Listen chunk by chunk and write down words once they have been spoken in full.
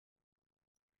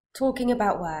Talking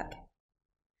about work.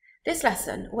 This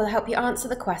lesson will help you answer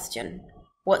the question,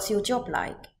 what's your job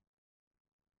like?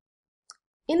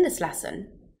 In this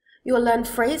lesson, you'll learn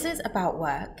phrases about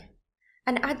work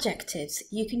and adjectives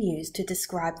you can use to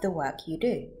describe the work you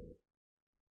do.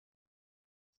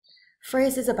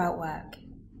 Phrases about work.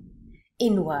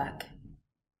 In work.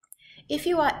 If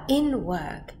you are in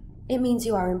work, it means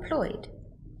you are employed.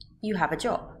 You have a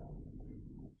job.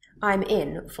 I'm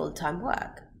in full-time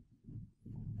work.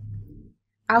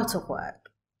 Out of work.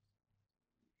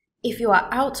 If you are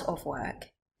out of work,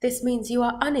 this means you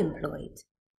are unemployed.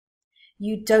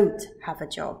 You don't have a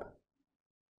job.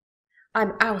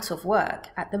 I'm out of work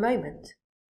at the moment.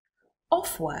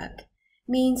 Off work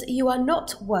means you are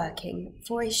not working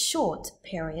for a short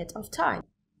period of time,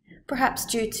 perhaps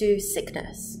due to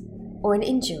sickness or an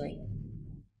injury.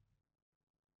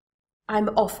 I'm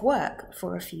off work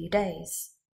for a few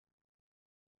days.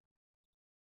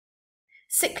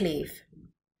 Sick leave.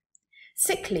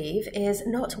 Sick leave is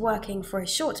not working for a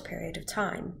short period of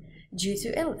time due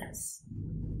to illness.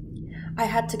 I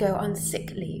had to go on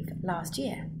sick leave last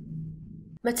year.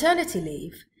 Maternity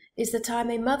leave is the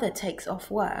time a mother takes off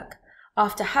work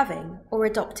after having or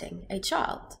adopting a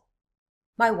child.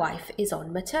 My wife is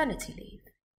on maternity leave.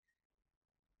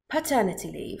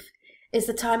 Paternity leave is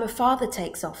the time a father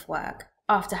takes off work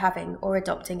after having or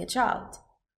adopting a child.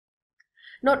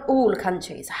 Not all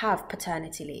countries have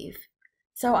paternity leave,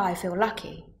 so I feel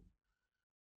lucky.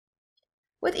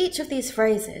 With each of these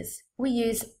phrases, we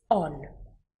use on.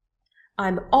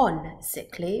 I'm on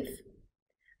sick leave.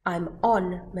 I'm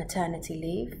on maternity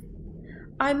leave.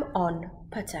 I'm on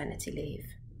paternity leave.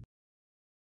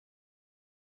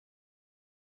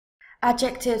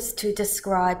 Adjectives to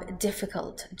describe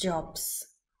difficult jobs.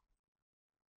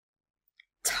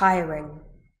 Tiring.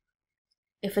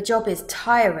 If a job is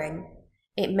tiring,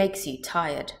 it makes you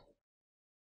tired.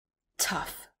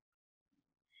 Tough.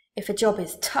 If a job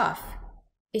is tough,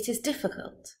 it is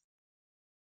difficult.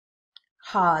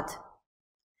 Hard.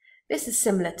 This is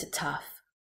similar to tough.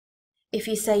 If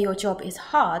you say your job is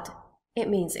hard, it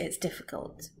means it's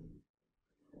difficult.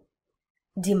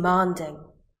 Demanding.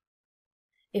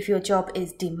 If your job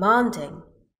is demanding,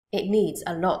 it needs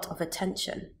a lot of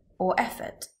attention or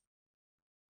effort.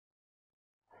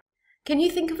 Can you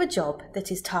think of a job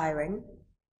that is tiring,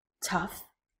 tough,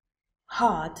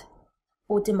 hard,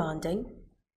 or demanding?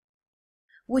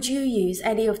 Would you use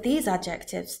any of these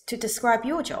adjectives to describe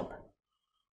your job?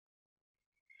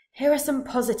 Here are some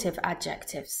positive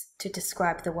adjectives to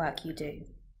describe the work you do.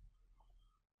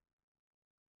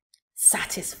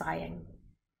 Satisfying.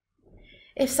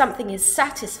 If something is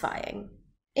satisfying,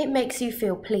 it makes you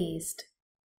feel pleased.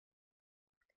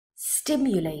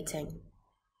 Stimulating.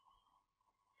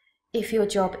 If your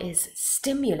job is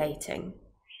stimulating,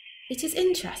 it is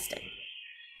interesting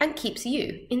and keeps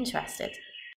you interested.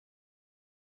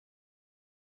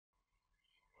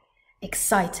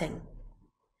 Exciting.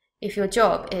 If your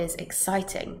job is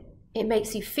exciting, it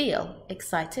makes you feel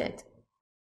excited.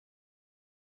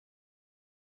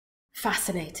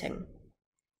 Fascinating.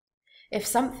 If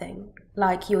something,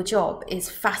 like your job,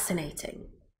 is fascinating,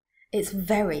 it's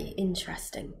very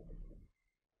interesting.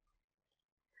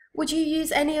 Would you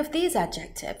use any of these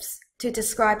adjectives to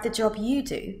describe the job you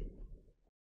do?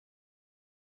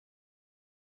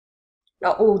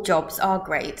 Not all jobs are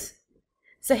great,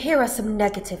 so here are some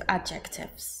negative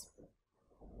adjectives.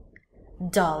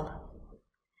 Dull.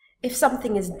 If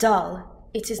something is dull,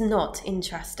 it is not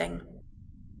interesting.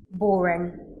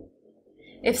 Boring.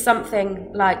 If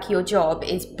something like your job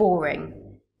is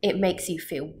boring, it makes you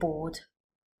feel bored.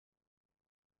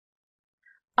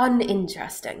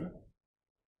 Uninteresting.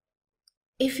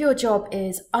 If your job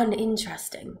is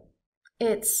uninteresting,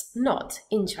 it's not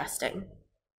interesting.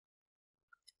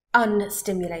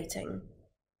 Unstimulating.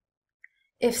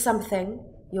 If something,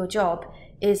 your job,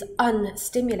 is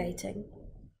unstimulating,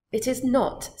 it is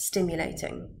not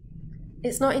stimulating.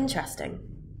 It's not interesting.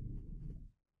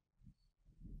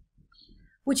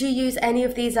 Would you use any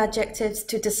of these adjectives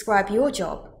to describe your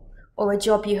job or a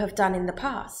job you have done in the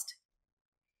past?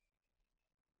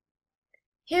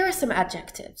 Here are some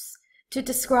adjectives to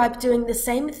describe doing the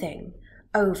same thing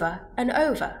over and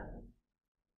over.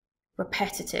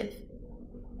 Repetitive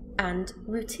and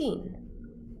routine.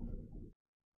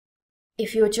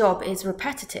 If your job is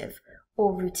repetitive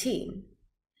or routine,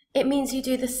 it means you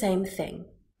do the same thing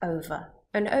over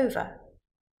and over.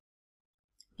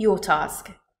 Your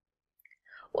task.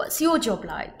 What's your job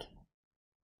like?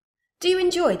 Do you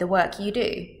enjoy the work you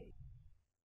do?